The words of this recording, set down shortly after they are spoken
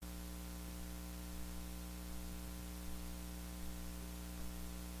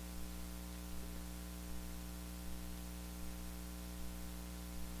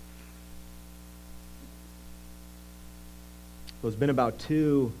So it's been about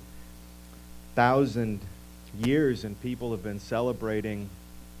 2,000 years, and people have been celebrating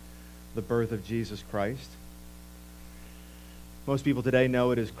the birth of Jesus Christ. Most people today know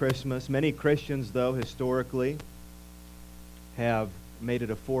it as Christmas. Many Christians, though, historically have made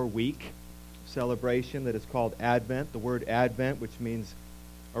it a 4-week celebration that is called Advent. The word Advent, which means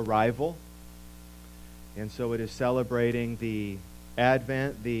arrival. And so it is celebrating the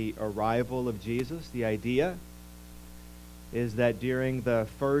Advent, the arrival of Jesus. The idea is that during the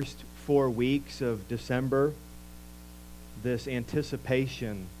first 4 weeks of December, this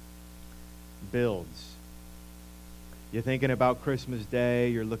anticipation builds. You're thinking about Christmas Day,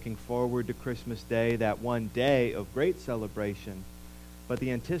 you're looking forward to Christmas Day, that one day of great celebration, but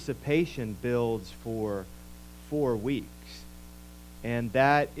the anticipation builds for 4 weeks. And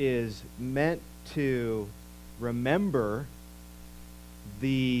that is meant to remember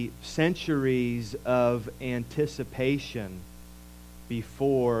the centuries of anticipation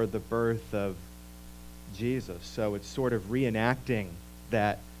before the birth of Jesus. So it's sort of reenacting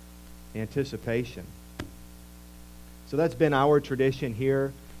that anticipation. So that's been our tradition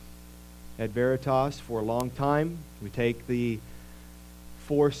here at Veritas for a long time. We take the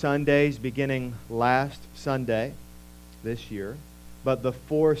 4 Sundays beginning last Sunday this year, but the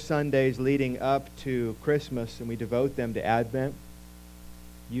 4 Sundays leading up to Christmas, and we devote them to Advent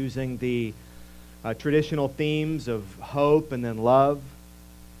using the traditional themes of hope and then love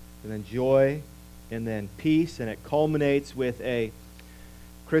and then joy and then peace, and it culminates with a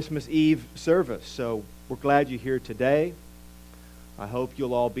Christmas Eve service. So we're glad you're here today. I hope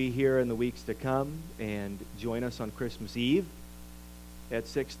you'll all be here in the weeks to come and join us on Christmas Eve at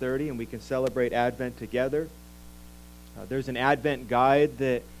 6:30, and we can celebrate Advent together. There's an Advent guide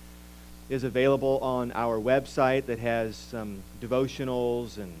that is available on our website that has some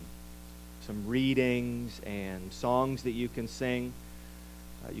devotionals and some readings and songs that you can sing.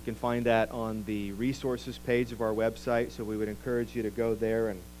 You can find that on the resources page of our website, so we would encourage you to go there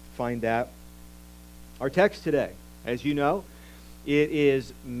and find that. Our text today, as you know, it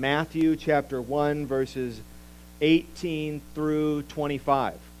is Matthew chapter 1, verses 18 through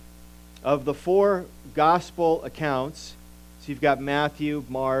 25. Of the 4 gospel accounts, so you've got Matthew,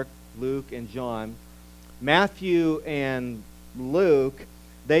 Mark, Luke, and John. Matthew and Luke,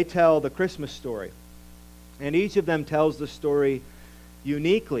 they tell the Christmas story. And each of them tells the story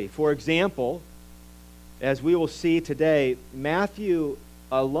uniquely. For example, as we will see today, Matthew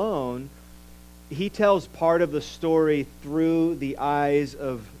alone, he tells part of the story through the eyes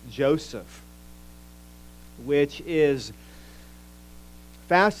of Joseph, which is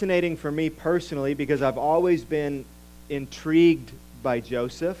fascinating for me personally because I've always been intrigued by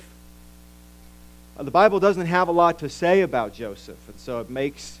Joseph. The Bible doesn't have a lot to say about Joseph, and so it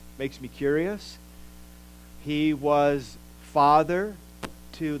makes me curious. He was father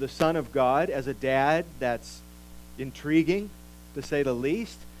to the Son of God. As a dad, that's intriguing, to say the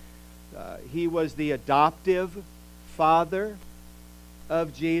least. He was the adoptive father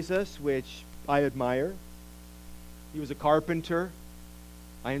of Jesus, which I admire. He was a carpenter.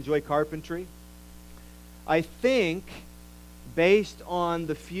 I enjoy carpentry. I think, based on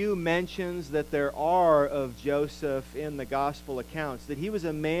the few mentions that there are of Joseph in the gospel accounts, that he was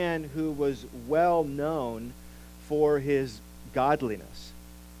a man who was well known for his godliness.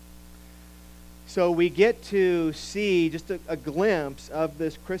 So we get to see just a glimpse of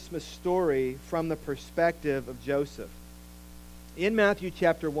this Christmas story from the perspective of Joseph. In Matthew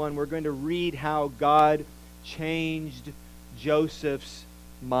chapter 1, we're going to read how God changed Joseph's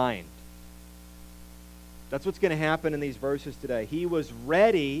mind. That's what's going to happen in these verses today.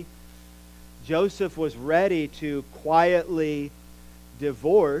 Joseph was ready to quietly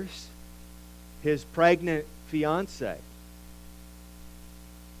divorce his pregnant fiancée.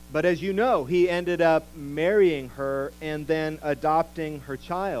 But as you know, he ended up marrying her and then adopting her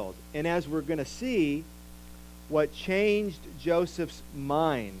child. And as we're going to see, what changed Joseph's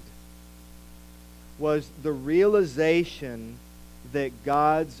mind was the realization that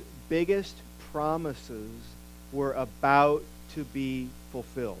God's biggest promises were about to be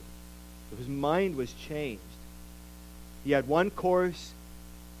fulfilled. His mind was changed. He had one course,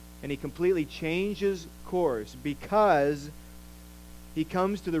 and he completely changes course because he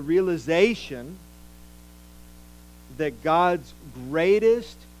comes to the realization that God's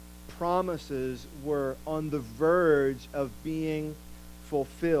greatest promises were on the verge of being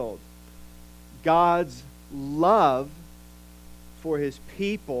fulfilled. God's love for his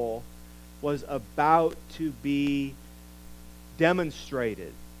people was about to be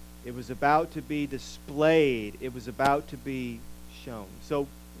demonstrated. It was about to be displayed. It was about to be shown. So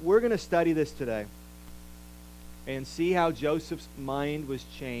we're going to study this today. and see how Joseph's mind was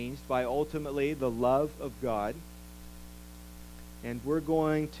changed by ultimately the love of God. And we're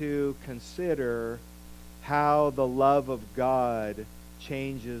going to consider how the love of God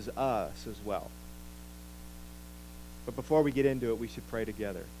changes us as well. But before we get into it, we should pray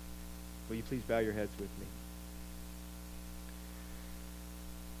together. Will you please bow your heads with me?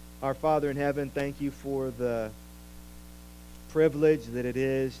 Our Father in heaven, thank you for the privilege that it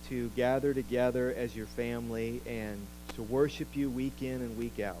is to gather together as your family and to worship you week in and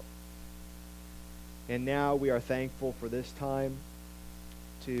week out. And now we are thankful for this time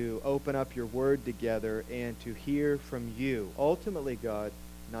to open up your word together and to hear from you. Ultimately, God,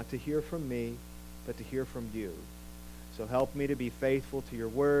 not to hear from me, but to hear from you. So help me to be faithful to your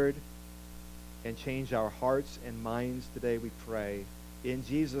word and change our hearts and minds today, we pray. In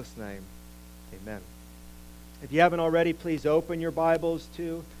Jesus' name, amen. If you haven't already, please open your Bibles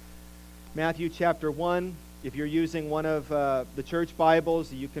to Matthew chapter 1. If you're using one of the church Bibles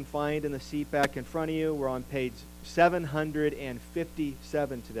that you can find in the seat back in front of you, we're on page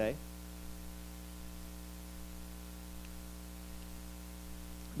 757 today.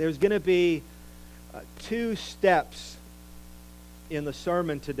 There's going to be 2 steps in the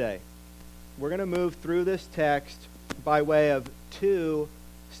sermon today. We're going to move through this text by way of 2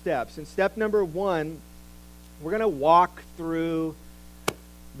 steps. In step number 1, we're going to walk through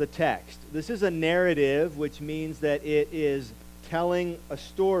the text. This is a narrative, which means that it is telling a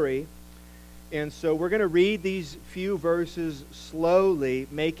story. And so we're going to read these few verses slowly,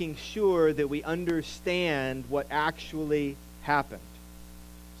 making sure that we understand what actually happened.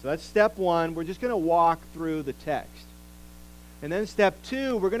 So that's step 1. We're just going to walk through the text. And then step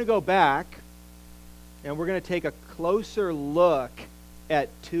 2, we're going to go back and we're going to take a closer look at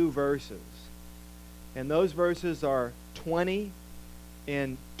 2 verses. And those verses are 20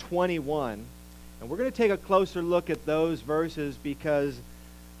 and 21. And we're going to take a closer look at those verses because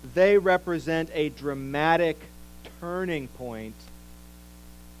they represent a dramatic turning point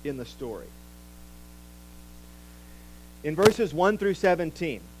in the story. In verses 1 through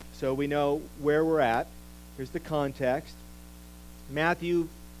 17, so we know where we're at. Here's the context. Matthew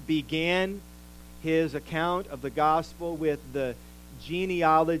began his account of the gospel with the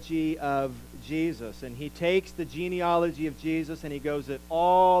genealogy of Jesus. And he takes the genealogy of Jesus and he goes it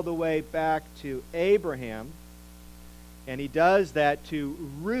all the way back to Abraham. And he does that to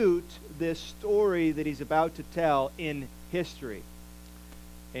root this story that he's about to tell in history.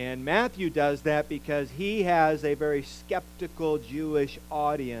 And Matthew does that because he has a very skeptical Jewish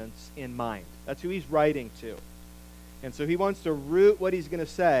audience in mind. That's who he's writing to. And so he wants to root what he's going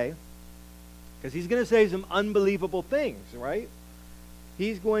to say, because he's going to say some unbelievable things, right?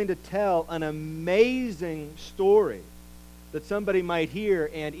 He's going to tell an amazing story that somebody might hear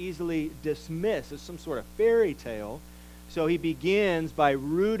and easily dismiss as some sort of fairy tale. So he begins by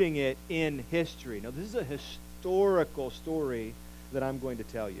rooting it in history. Now, this is a historical story that I'm going to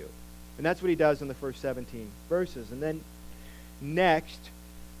tell you. And that's what he does in the first 17 verses. And then next,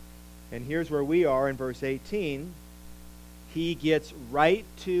 and here's where we are in verse 18, he gets right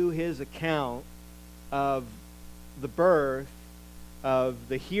to his account of the birth of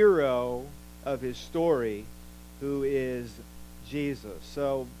the hero of his story, who is Jesus.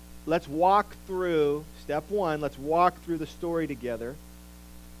 So let's walk through, step 1, let's walk through the story together,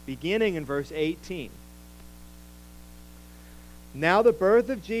 beginning in verse 18. Now the birth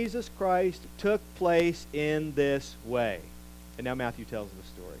of Jesus Christ took place in this way. And now Matthew tells the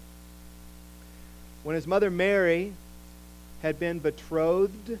story. When his mother Mary had been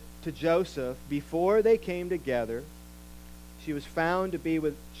betrothed to Joseph, before they came together, she was found to be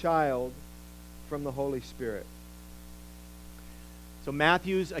with child from the Holy Spirit. So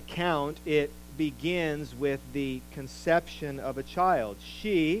Matthew's account, it begins with the conception of a child.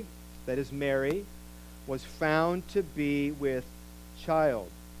 She, that is Mary, was found to be with child.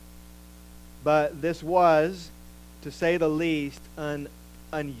 But this was, to say the least, an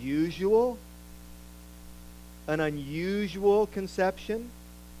unusual conception.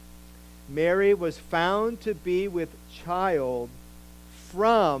 Mary was found to be with child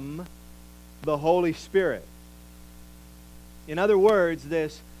from the Holy Spirit. In other words,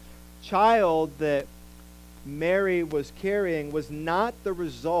 this child that Mary was carrying was not the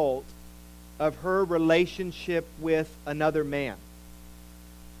result of her relationship with another man.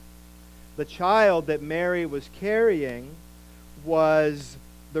 The child that Mary was carrying was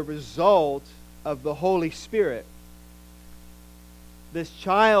the result of the Holy Spirit. This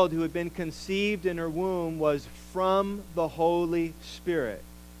child who had been conceived in her womb was from the Holy Spirit,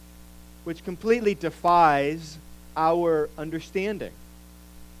 which completely defies our understanding.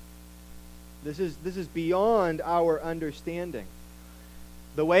 This is beyond our understanding.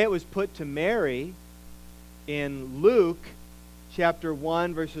 The way it was put to Mary in Luke chapter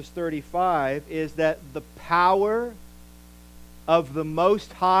 1 verses 35 is that the power of the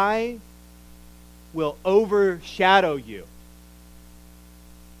Most High will overshadow you.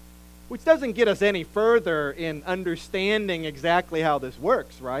 Which doesn't get us any further in understanding exactly how this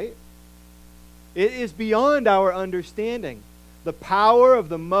works, right? It is beyond our understanding. The power of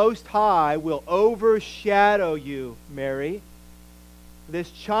the Most High will overshadow you, Mary.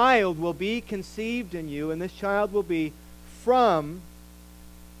 This child will be conceived in you, and this child will be from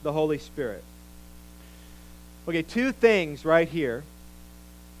the Holy Spirit. Okay, two things right here.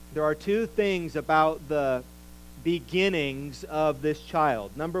 There are two things about the beginnings of this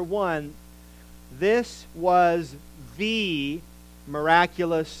child. Number one, this was the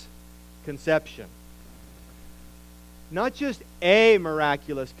miraculous conception. Not just a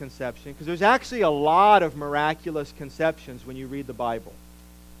miraculous conception, because there's actually a lot of miraculous conceptions when you read the Bible.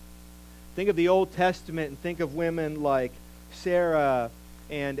 Think of the Old Testament and think of women like Sarah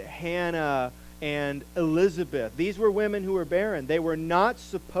and Hannah and Elizabeth. These were women who were barren. They were not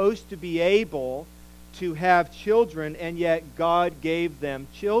supposed to be able to have children, and yet God gave them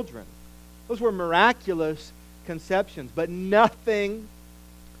children. Those were miraculous conceptions, but nothing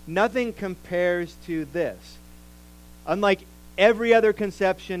compares to this. Unlike every other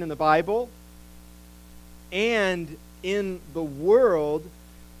conception in the Bible and in the world,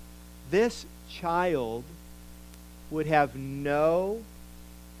 this child would have no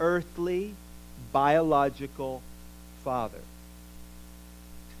earthly biological father.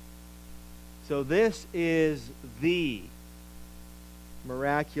 So this is the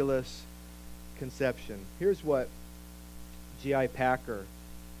miraculous conception. Here's what G.I. Packer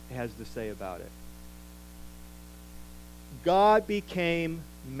has to say about it. God became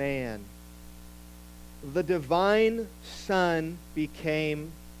man. The divine Son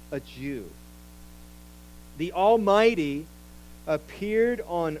became a Jew. The Almighty appeared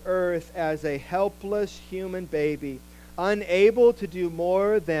on earth as a helpless human baby, unable to do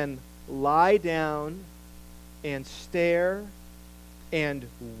more than lie down and stare and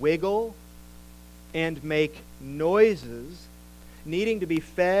wiggle and make noises, needing to be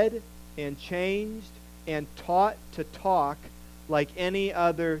fed and changed and taught to talk like any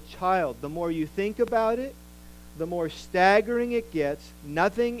other child. The more you think about it, the more staggering it gets.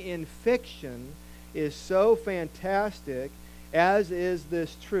 Nothing in fiction is so fantastic as is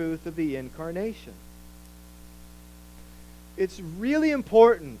this truth of the incarnation. It's really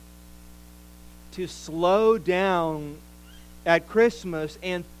important to slow down at Christmas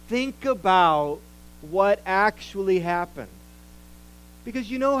and think about what actually happened.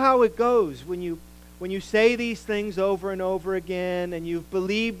 Because you know how it goes when you say these things over and over again, and you've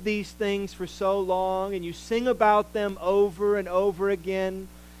believed these things for so long, and you sing about them over and over again,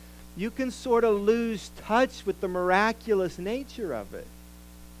 you can sort of lose touch with the miraculous nature of it.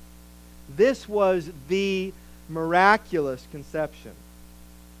 This was the miraculous conception.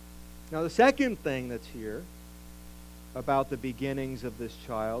 Now, the second thing that's here about the beginnings of this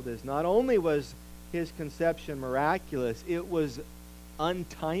child is not only was his conception miraculous, it was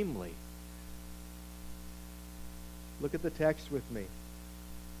untimely. Look at the text with me.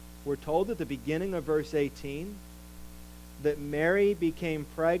 We're told at the beginning of verse 18 that Mary became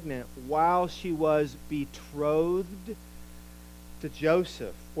pregnant while she was betrothed to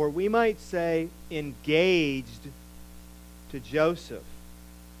Joseph, or we might say engaged to Joseph.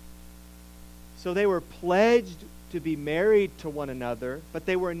 So they were pledged to be married to one another, but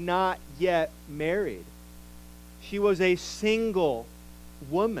they were not yet married. She was a single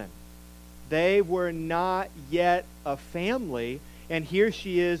woman. They were not yet a family, and here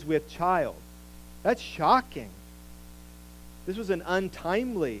she is with child. That's shocking. This was an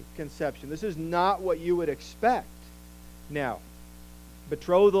untimely conception. This is not what you would expect. Now,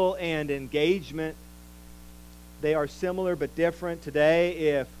 betrothal and engagement, they are similar but different. Today,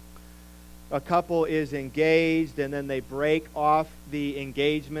 if a couple is engaged and then they break off the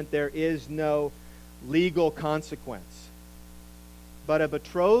engagement, there is no legal consequence. But a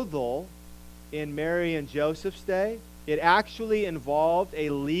betrothal in Mary and Joseph's day, it actually involved a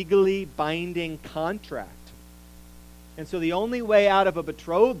legally binding contract. And so the only way out of a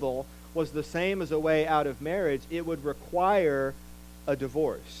betrothal was the same as a way out of marriage. It would require a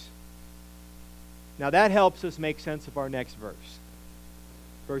divorce. Now that helps us make sense of our next verse.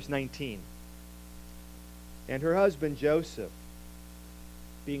 Verse 19. And her husband Joseph,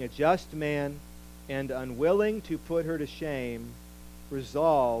 being a just man and unwilling to put her to shame,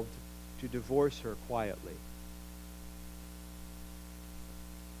 resolved to divorce her quietly.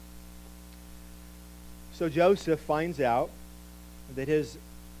 So Joseph finds out that his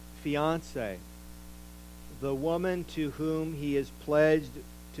fiancée, the woman to whom he is pledged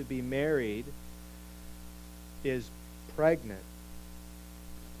to be married, is pregnant.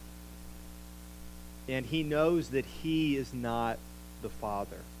 And he knows that he is not the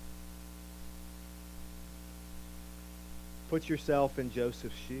father. Put yourself in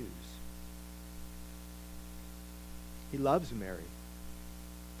Joseph's shoes. He loves Mary.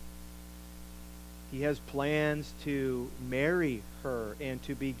 He has plans to marry her and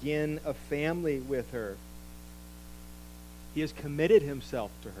to begin a family with her. He has committed himself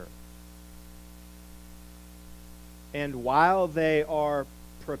to her. And while they are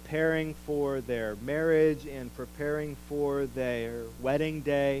preparing for their marriage and preparing for their wedding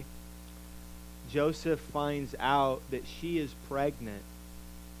day, Joseph finds out that she is pregnant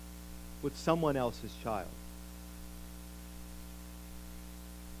with someone else's child.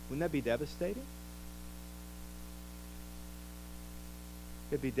 Wouldn't that be devastating?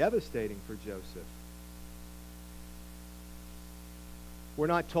 It'd be devastating for Joseph. We're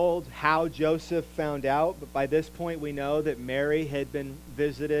not told how Joseph found out, but by this point we know that Mary had been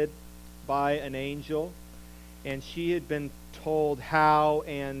visited by an angel, and she had been told how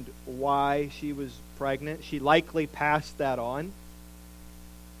and why she was pregnant. She likely passed that on.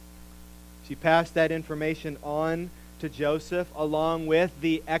 She passed that information on to Joseph along with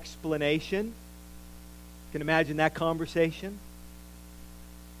the explanation. You can imagine that conversation.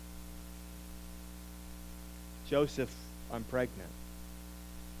 Joseph, I'm pregnant.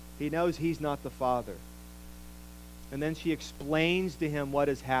 He knows he's not the father. And then she explains to him what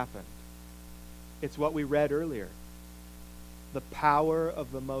has happened. It's what we read earlier. The power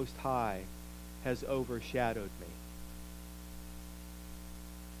of the Most High has overshadowed me.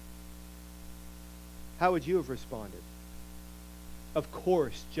 How would you have responded? Of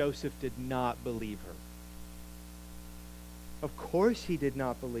course, Joseph did not believe her. Of course he did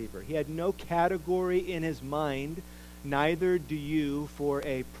not believe her. He had no category in his mind, neither do you, for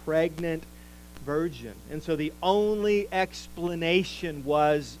a pregnant virgin. And so the only explanation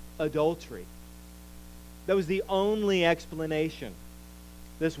was adultery. That was the only explanation.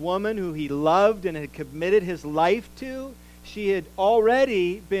 This woman who he loved and had committed his life to, she had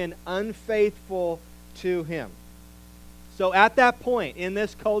already been unfaithful to him. So at that point in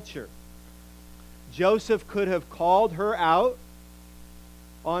this culture, Joseph could have called her out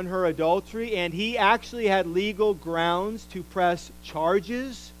on her adultery, and he actually had legal grounds to press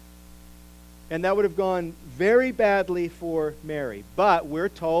charges, and that would have gone very badly for Mary. But we're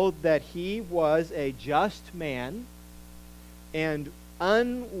told that he was a just man and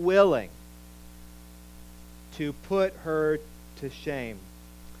unwilling to put her to shame.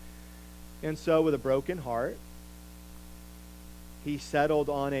 And so with a broken heart, he settled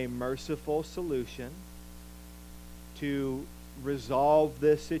on a merciful solution to resolve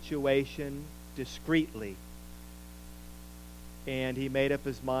this situation discreetly. And he made up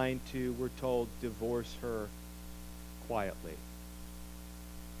his mind to, we're told, divorce her quietly.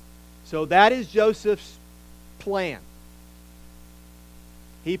 So that is Joseph's plan.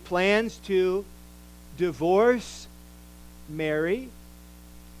 He plans to divorce Mary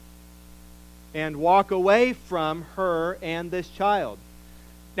and walk away from her and this child.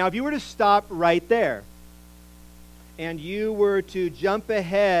 Now, if you were to stop right there and you were to jump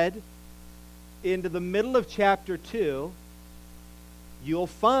ahead into the middle of chapter 2, you'll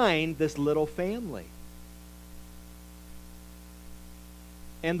find this little family.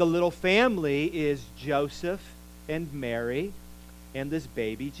 And the little family is Joseph and Mary and this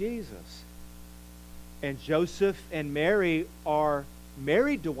baby Jesus. And Joseph and Mary are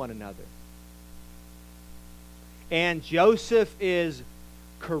married to one another. And Joseph is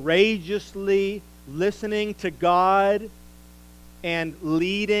courageously listening to God and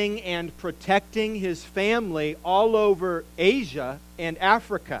leading and protecting his family all over Asia and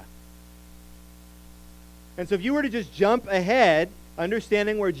Africa. And so if you were to just jump ahead,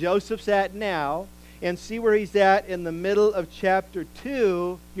 understanding where Joseph's at now, and see where he's at in the middle of chapter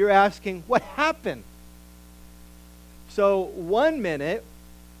 2, you're asking, what happened? So 1 minute,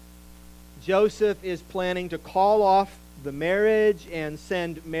 Joseph is planning to call off the marriage and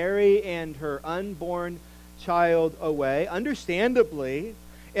send Mary and her unborn child away, understandably.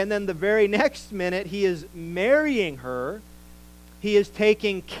 And then the very next minute, he is marrying her. He is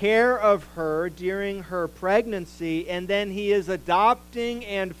taking care of her during her pregnancy, and then he is adopting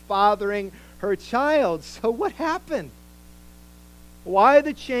and fathering her child. So what happened? Why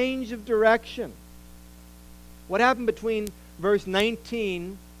the change of direction? What happened between verse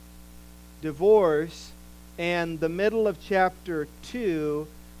 19, divorce, and the middle of chapter 2,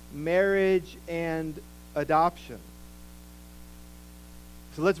 marriage and adoption.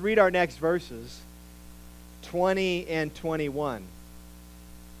 So let's read our next verses, 20 and 21.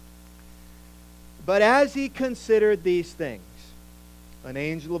 But as he considered these things, an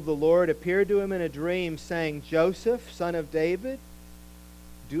angel of the Lord appeared to him in a dream, saying, Joseph, son of David,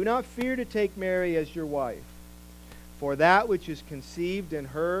 do not fear to take Mary as your wife, for that which is conceived in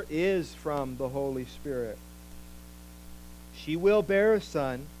her is from the Holy Spirit. She will bear a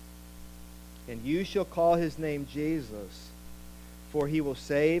son, and you shall call his name Jesus, for he will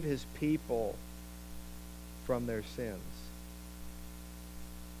save his people from their sins.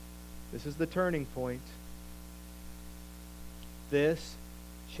 This is the turning point. This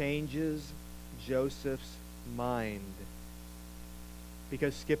changes Joseph's mind.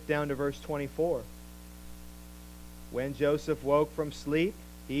 Because skip down to verse 24. When Joseph woke from sleep,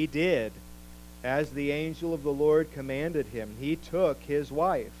 he did as the angel of the Lord commanded him. He took his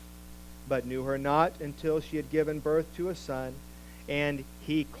wife, but knew her not until she had given birth to a son, and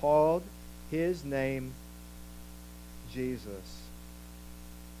he called his name Jesus.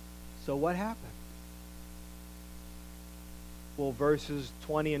 So what happened? Well, verses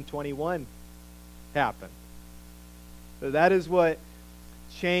 20 and 21 happened. So that is what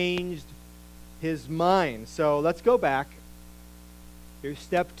changed his mind. So let's go back. Here's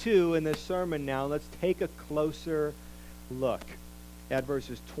step 2 in this sermon now. Let's take a closer look at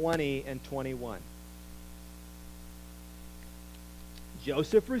verses 20 and 21.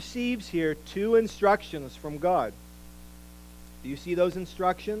 Joseph receives here 2 instructions from God. Do you see those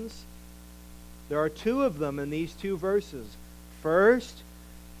instructions? There are 2 of them in these 2 verses. First,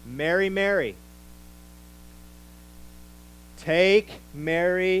 marry Mary. Take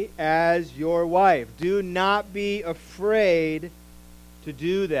Mary as your wife. Do not be afraid to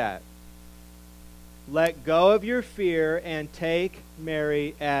do that. Let go of your fear and take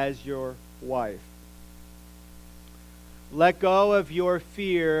Mary as your wife. Let go of your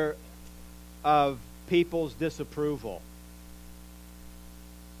fear of people's disapproval.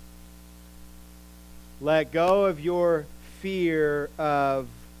 Let go of your fear of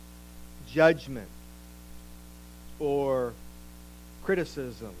judgment or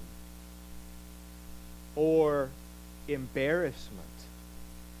criticism or embarrassment.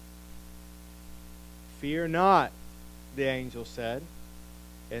 Fear not, the angel said.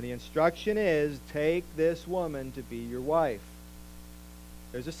 And the instruction is, take this woman to be your wife.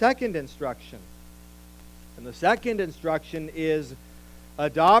 There's a second instruction. And the second instruction is,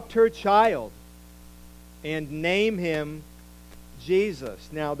 adopt her child and name him Jesus.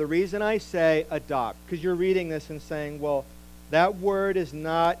 Now, the reason I say adopt, because you're reading this and saying, well, that word is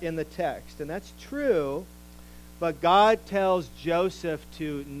not in the text. And that's true, but God tells Joseph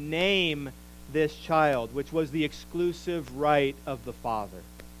to name this child, which was the exclusive right of the father.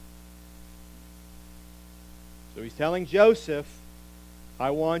 So he's telling Joseph,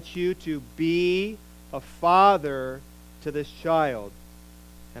 I want you to be a father to this child,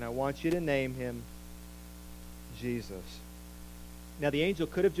 and I want you to name him Jesus. Now, the angel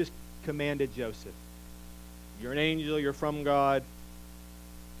could have just commanded Joseph, you're an angel, you're from God,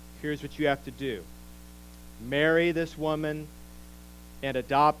 here's what you have to do. Marry this woman and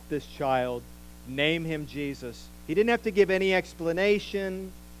adopt this child. Name him Jesus. He didn't have to give any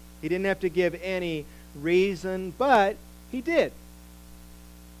explanation. He didn't have to give any reason, but he did.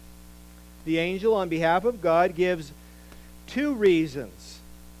 The angel, on behalf of God, gives 2 reasons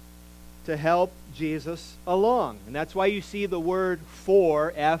to help Jesus along. And that's why you see the word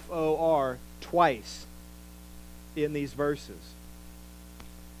for, F-O-R, twice in these verses.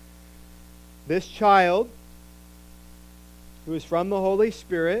 This child, who is from the Holy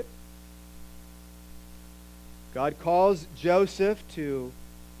Spirit, God calls Joseph to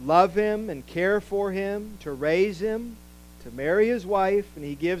love him and care for him, to raise him, to marry his wife, and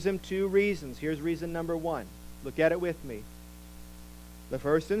he gives him 2 reasons. Here's reason number 1. Look at it with me. The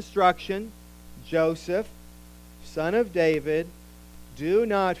first instruction, Joseph, son of David, do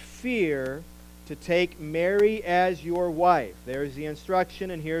not fear to take Mary as your wife. There's the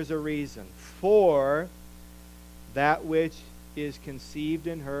instruction, and here's a reason. For that which is conceived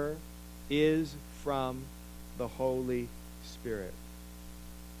in her is from the Holy Spirit.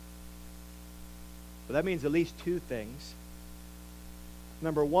 Well, that means at least 2 things.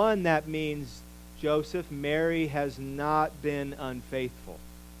 Number 1, that means Joseph, Mary has not been unfaithful.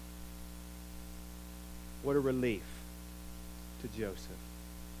 What a relief to Joseph.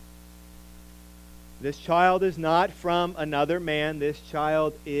 This child is not from another man. This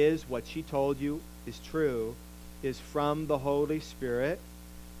child is, what she told you is true, is from the Holy Spirit.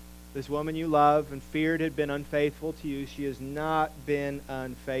 This woman you love and feared had been unfaithful to you. She has not been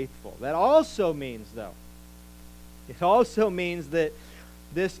unfaithful. That also means, though, It also means that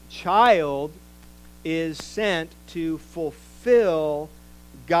this child is sent to fulfill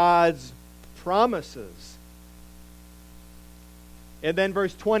God's promises. And then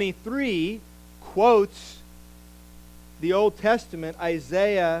verse 23 quotes the Old Testament,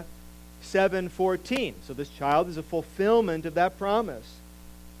 Isaiah 7:14. So this child is a fulfillment of that promise.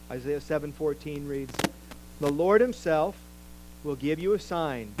 Isaiah 7:14 reads, "The Lord himself will give you a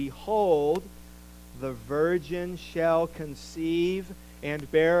sign. Behold, the virgin shall conceive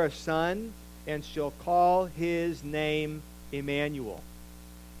and bear a son, and shall call his name Emmanuel."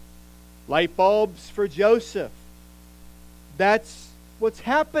 Light bulbs for Joseph. That's what's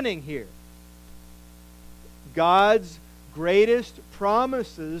happening here. God's greatest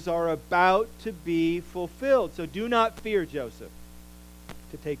promises are about to be fulfilled. So do not fear, Joseph,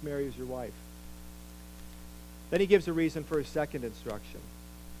 to take Mary as your wife. Then he gives a reason for his second instruction.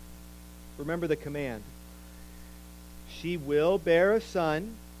 Remember the command. She will bear a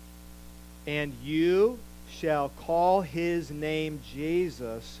son, and you shall call his name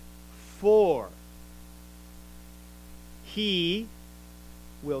Jesus, for he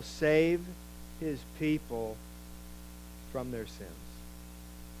will save his people from their sins.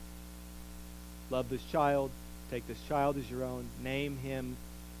 Love this child. Take this child as your own. Name him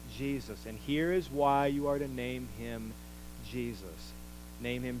Jesus. And here is why you are to name him Jesus.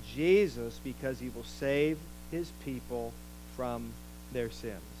 Name him Jesus because he will save his people from their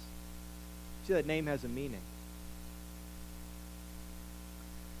sins. See, that name has a meaning.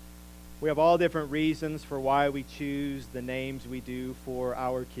 We have all different reasons for why we choose the names we do for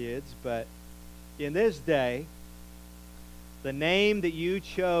our kids, but in this day, the name that you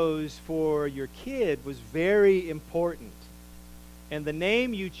chose for your kid was very important. And the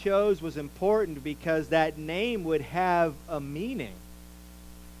name you chose was important because that name would have a meaning.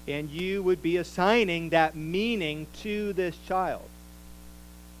 And you would be assigning that meaning to this child.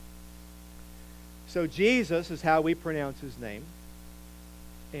 So Jesus is how we pronounce his name.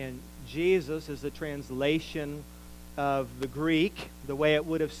 And Jesus is the translation of the Greek. The way it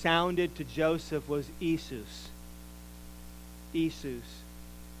would have sounded to Joseph was Jesus. Jesus.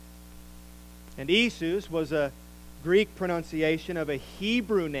 And Jesus was a Greek pronunciation of a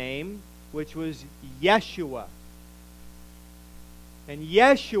Hebrew name, which was Yeshua. And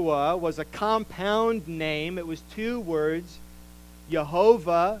Yeshua was a compound name. It was two words,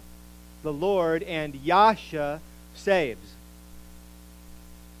 Jehovah, the Lord, and Yasha, saves.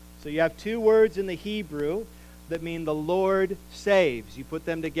 So you have two words in the Hebrew that mean the Lord saves. You put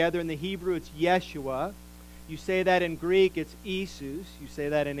them together in the Hebrew, it's Yeshua. You say that in Greek, it's Jesus. You say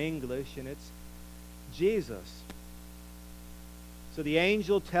that in English, and it's Jesus. So the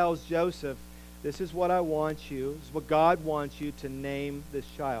angel tells Joseph, this is what I want you, this is what God wants you to name this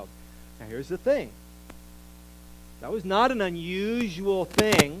child. Now here's the thing. That was not an unusual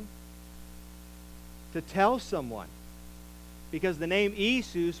thing to tell someone, because the name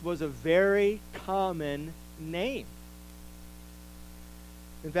Jesus was a very common name.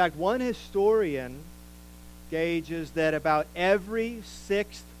 In fact, one historian gauges that about every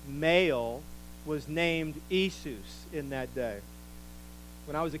sixth male was named Jesus in that day.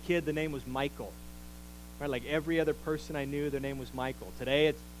 When I was a kid, the name was Michael. Right? Like every other person I knew, their name was Michael. Today,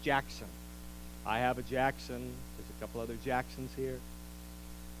 it's Jackson. I have a Jackson. There's a couple other Jacksons here.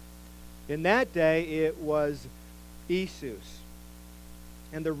 In that day, it was Jesus.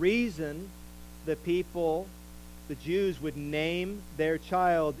 And the reason that people, the Jews, would name their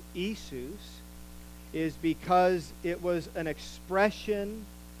child Jesus is because it was an expression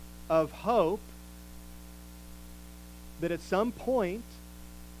of hope that at some point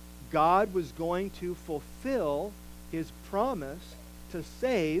God was going to fulfill his promise to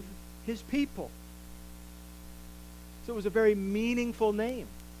save his people. So it was a very meaningful name.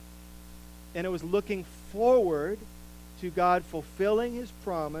 And it was looking forward to God fulfilling his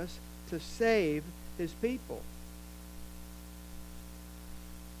promise to save his people.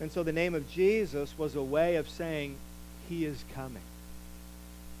 And so the name of Jesus was a way of saying he is coming.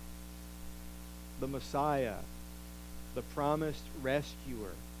 The Messiah, the promised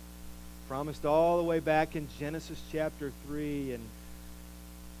rescuer, promised all the way back in Genesis chapter 3. And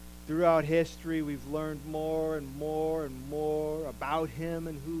throughout history, we've learned more and more and more about him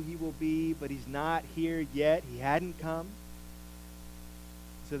and who he will be, but he's not here yet. He hadn't come.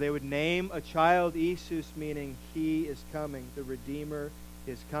 So they would name a child Jesus, meaning he is coming. The Redeemer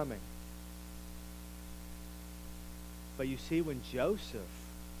is coming. But you see, when Joseph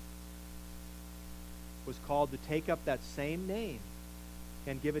was called to take up that same name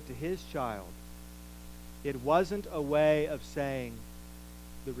and give it to his child, it wasn't a way of saying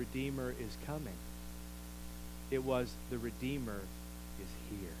the Redeemer is coming. It was, the Redeemer is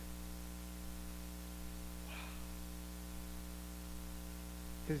here. Wow.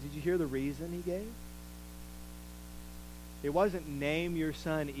 Because did you hear the reason he gave? It wasn't name your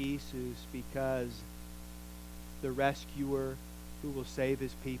son Jesus because the rescuer who will save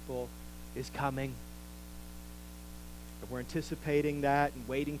his people is coming. And we're anticipating that and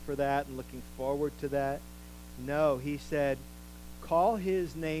waiting for that and looking forward to that. No, he said, call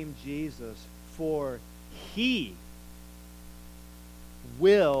his name Jesus, for he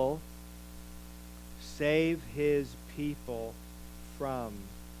will save his people from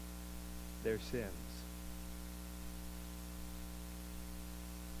their sins.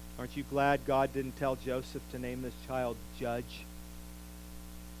 Aren't you glad God didn't tell Joseph to name this child Judge,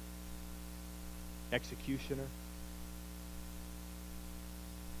 Executioner?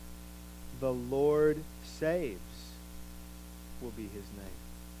 The Lord saves will be his name.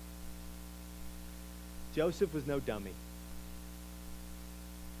 Joseph was no dummy.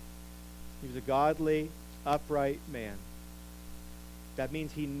 He was a godly, upright man. That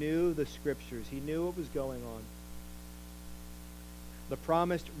means he knew the scriptures. He knew what was going on. The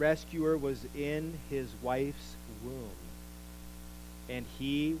promised rescuer was in his wife's womb, and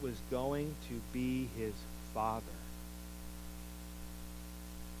he was going to be his father.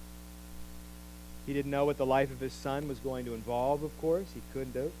 He didn't know what the life of his son was going to involve, of course. He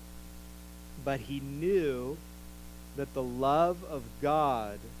couldn't have. But he knew that the love of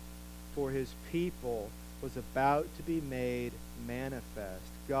God for his people was about to be made manifest.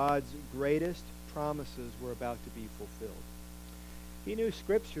 God's greatest promises were about to be fulfilled. He knew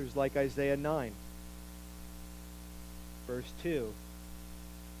scriptures like Isaiah 9, verse 2.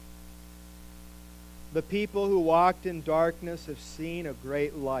 The people who walked in darkness have seen a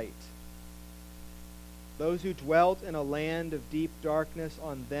great light. Those who dwelt in a land of deep darkness,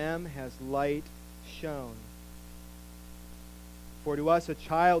 on them has light shone. For to us a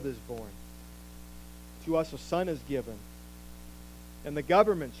child is born, to us a son is given, and the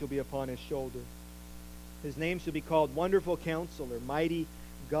government shall be upon his shoulder. His name shall be called Wonderful Counselor, Mighty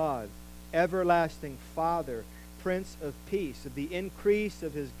God, Everlasting Father, Prince of Peace. Of the increase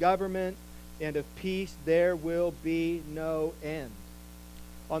of his government and of peace there will be no end.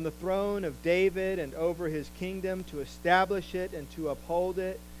 On the throne of David and over his kingdom, to establish it and to uphold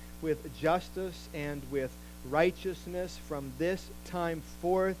it with justice and with righteousness from this time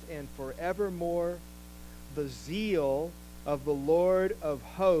forth and forevermore. The zeal of the Lord of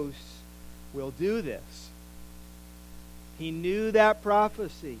hosts will do this. He knew that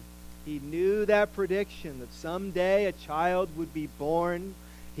prophecy. He knew that prediction that someday a child would be born.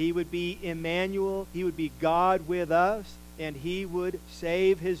 He would be Emmanuel. He would be God with us. And he would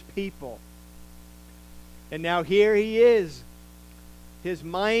save his people. And now here he is. His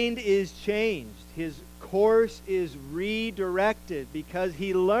mind is changed. His course is redirected because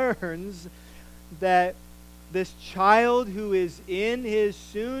he learns that this child who is in his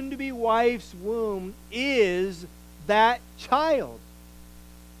soon-to-be wife's womb is that child.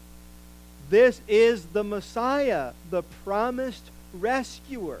 This is the Messiah, the promised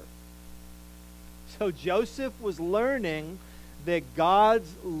rescuer. So Joseph was learning that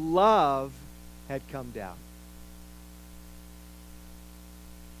God's love had come down.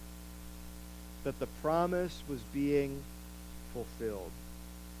 That the promise was being fulfilled.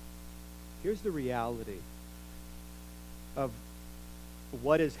 Here's the reality of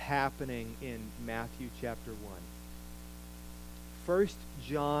what is happening in Matthew chapter 1. 1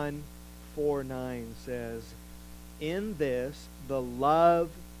 John 4:9 says, "In this the love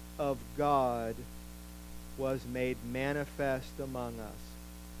of God was made manifest among us,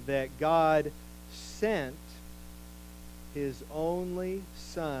 that God sent his only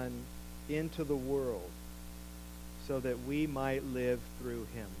Son into the world so that we might live through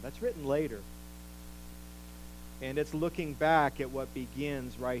him." That's written later. And it's looking back at what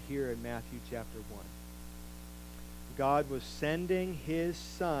begins right here in Matthew chapter 1. God was sending his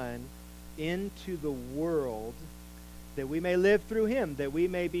Son into the world that we may live through him, that we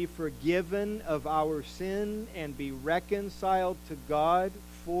may be forgiven of our sin and be reconciled to God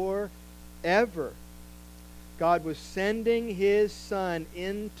forever. God was sending his Son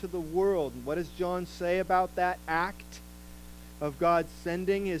into the world. And what does John say about that act of God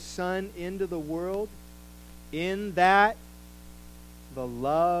sending his Son into the world? In that the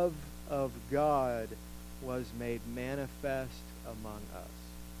love of God was made manifest among us.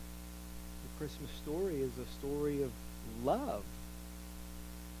 The Christmas story is a story of love.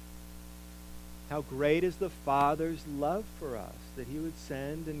 How great is the Father's love for us, that he would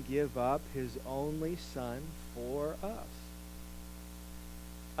send and give up his only Son for us.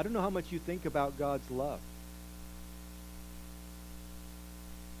 I don't know how much you think about God's love.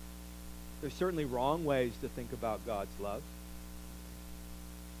 There's certainly wrong ways to think about God's love.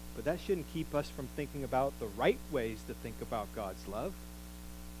 But that shouldn't keep us from thinking about the right ways to think about God's love.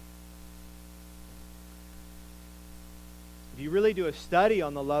 If you really do a study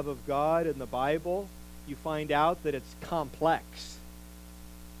on the love of God in the Bible, you find out that it's complex.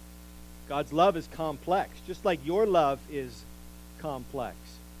 God's love is complex, just like your love is complex.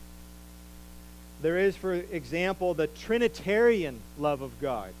 There is, for example, the Trinitarian love of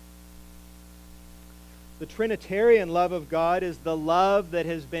God. The Trinitarian love of God is the love that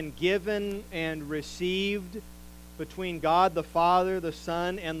has been given and received between God the Father, the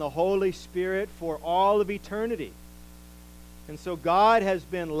Son, and the Holy Spirit for all of eternity. And so God has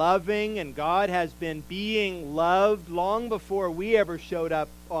been loving and God has been being loved long before we ever showed up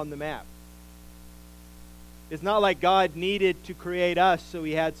on the map. It's not like God needed to create us so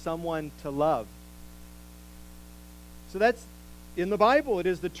he had someone to love. So that's in the Bible. It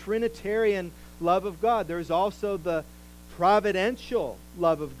is the Trinitarian love of God. There's also the providential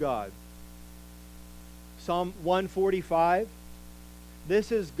love of God. Psalm 145.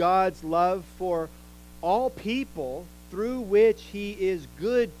 This is God's love for all people, through which he is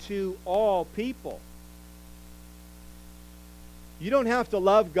good to all people. You don't have to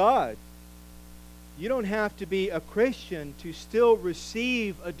love God. You don't have to be a Christian to still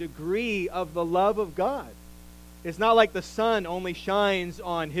receive a degree of the love of God. It's not like the sun only shines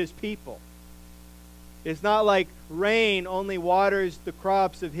on his people. It's not like rain only waters the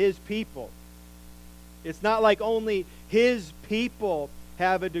crops of his people. It's not like only his people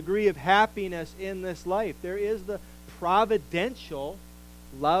have a degree of happiness in this life. There is the providential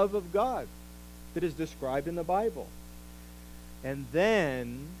love of God that is described in the Bible. And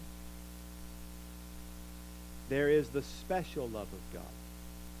then there is the special love of God.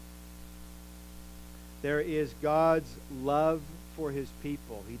 There is God's love for his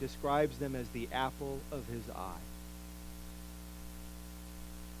people. He describes them as the apple of his eye.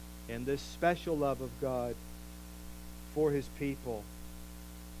 And this special love of God for his people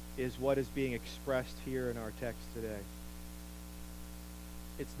is what is being expressed here in our text today.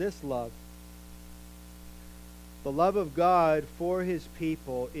 It's this love. The love of God for his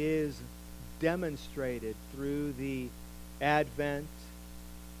people is demonstrated through the advent,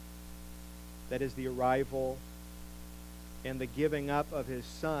 that is the arrival, and the giving up of his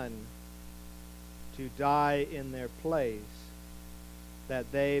Son to die in their place,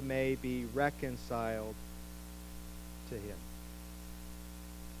 that they may be reconciled to him.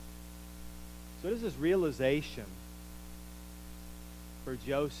 So it is this realization for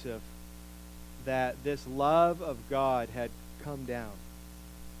Joseph that this love of God had come down,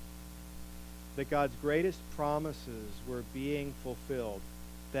 that God's greatest promises were being fulfilled,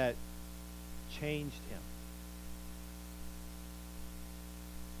 that changed him,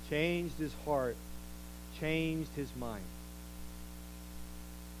 changed his heart, changed his mind.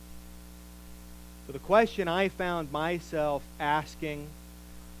 So the question I found myself asking,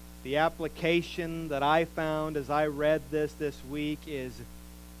 the application that I found as I read this week is,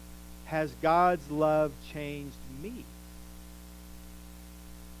 has God's love changed me?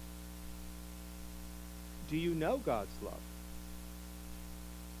 Do you know God's love?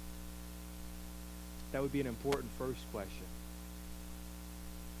 That would be an important first question.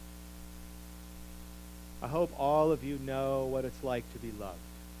 I hope all of you know what it's like to be loved.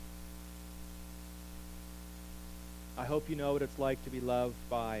 I hope you know what it's like to be loved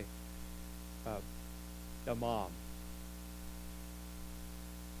by a mom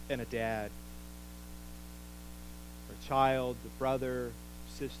and a dad, or a child, a brother,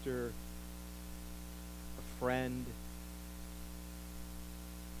 sister, a friend.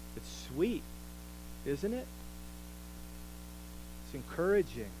 It's sweet, isn't it? It's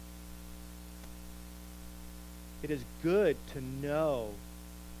encouraging. It is good to know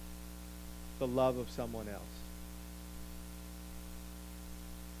the love of someone else.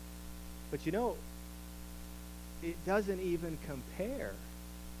 But you know, it doesn't even compare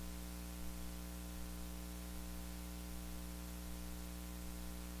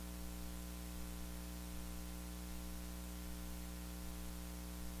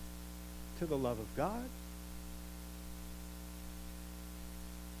to the love of God.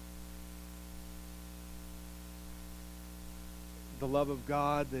 The love of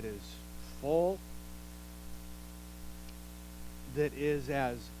God that is full, that is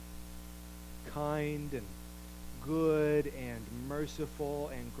as kind and good and merciful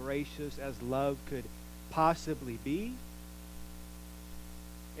and gracious as love could possibly be,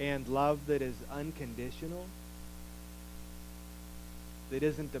 and love that is unconditional, that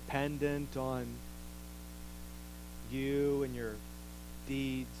isn't dependent on you and your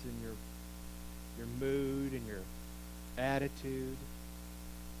deeds and your your mood and your attitude.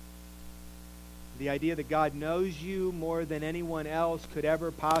 The idea that God knows you more than anyone else could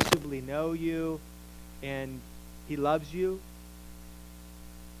ever possibly know you, and He loves you.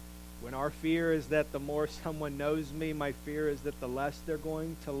 When our fear is that the more someone knows me, my fear is that the less they're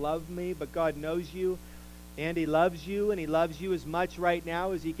going to love me. But God knows you, and He loves you, and He loves you as much right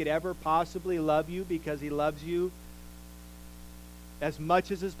now as He could ever possibly love you, because He loves you as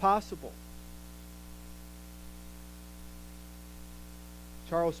much as is possible.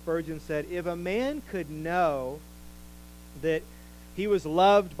 Charles Spurgeon said, if a man could know that he was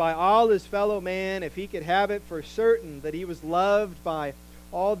loved by all his fellow man, if he could have it for certain that he was loved by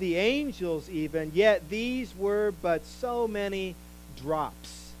all the angels even, yet these were but so many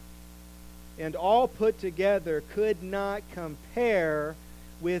drops, and all put together could not compare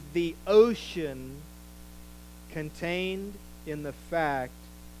with the ocean contained in the fact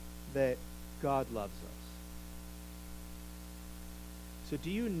that God loves us. So do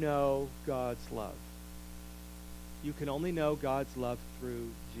you know God's love? You can only know God's love through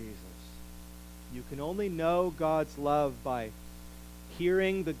Jesus. You can only know God's love by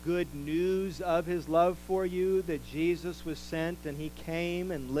hearing the good news of His love for you, that Jesus was sent and He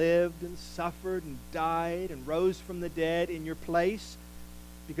came and lived and suffered and died and rose from the dead in your place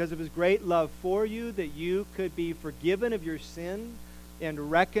because of His great love for you, that you could be forgiven of your sin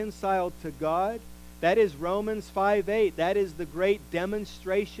and reconciled to God. That is Romans 5:8. That is the great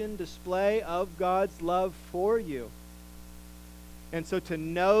demonstration, display of God's love for you. And so to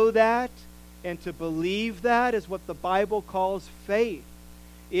know that and to believe that is what the Bible calls faith.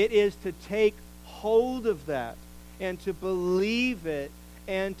 It is to take hold of that and to believe it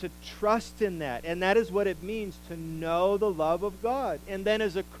and to trust in that. And that is what it means to know the love of God. And then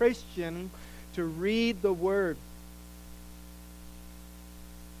as a Christian, to read the Word,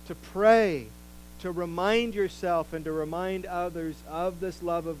 to pray, to remind yourself and to remind others of this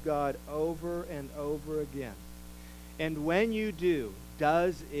love of God over and over again. And when you do,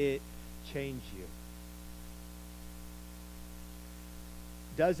 does it change you?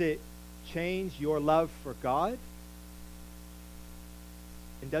 Does it change your love for God?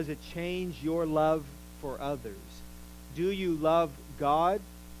 And does it change your love for others? Do you love God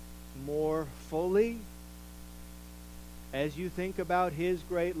more fully as you think about His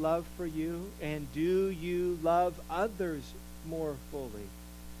great love for you? And do you love others more fully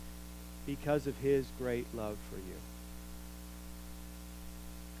because of His great love for you?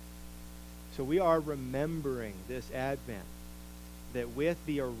 So we are remembering this Advent that with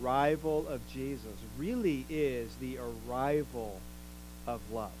the arrival of Jesus really is the arrival of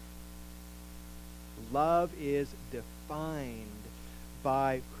love. Love is defined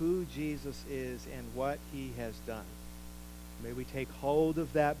by who Jesus is and what He has done. May we take hold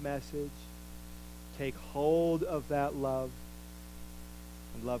of that message, take hold of that love,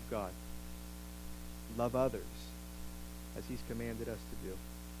 and love God. Love others as He's commanded us to do.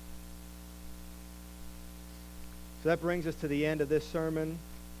 So that brings us to the end of this sermon.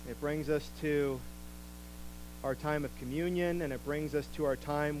 It brings us to our time of communion, and it brings us to our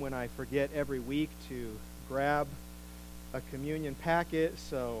time when I forget every week to grab a communion packet.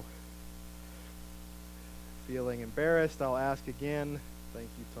 So, feeling embarrassed, I'll ask again. Thank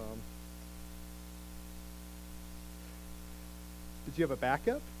you, Tom. Did you have a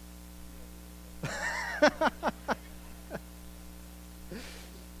backup?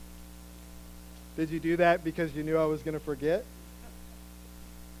 Did you do that because you knew I was going to forget?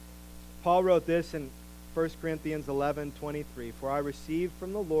 Paul wrote this in 1 Corinthians 11:23. For I received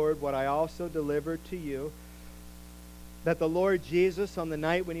from the Lord what I also delivered to you, that the Lord Jesus, on the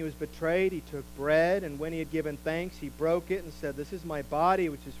night when He was betrayed, He took bread, and when He had given thanks, He broke it and said, This is my body,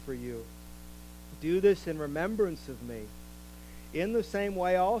 which is for you. Do this in remembrance of me. In the same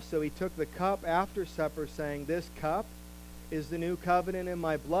way also He took the cup after supper, saying, This cup is the new covenant in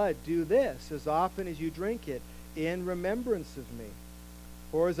my blood. Do this as often as you drink it in remembrance of me.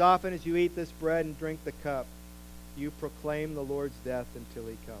 For as often as you eat this bread and drink the cup, you proclaim the Lord's death until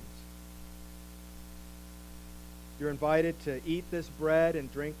He comes. You're invited to eat this bread and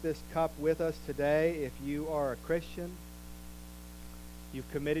drink this cup with us today if you are a Christian.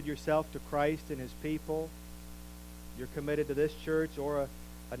 You've committed yourself to Christ and His people. You're committed to this church or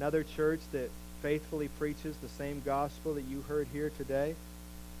another church that faithfully preaches the same gospel that you heard here today.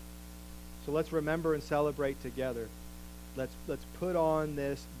 So let's remember and celebrate together. Let's put on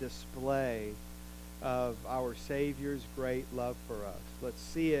this display of our Savior's great love for us. Let's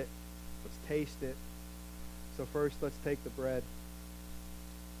see it. Let's taste it. So first, let's take the bread.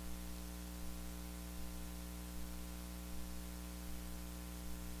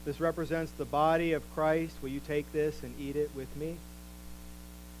 This represents the body of Christ. Will you take this and eat it with me?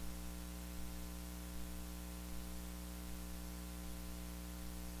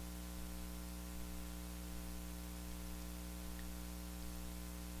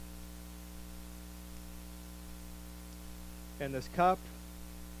 And this cup,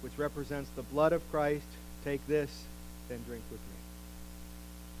 which represents the blood of Christ, take this and drink with me.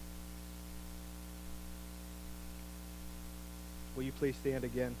 Will you please stand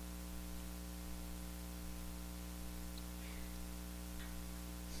again?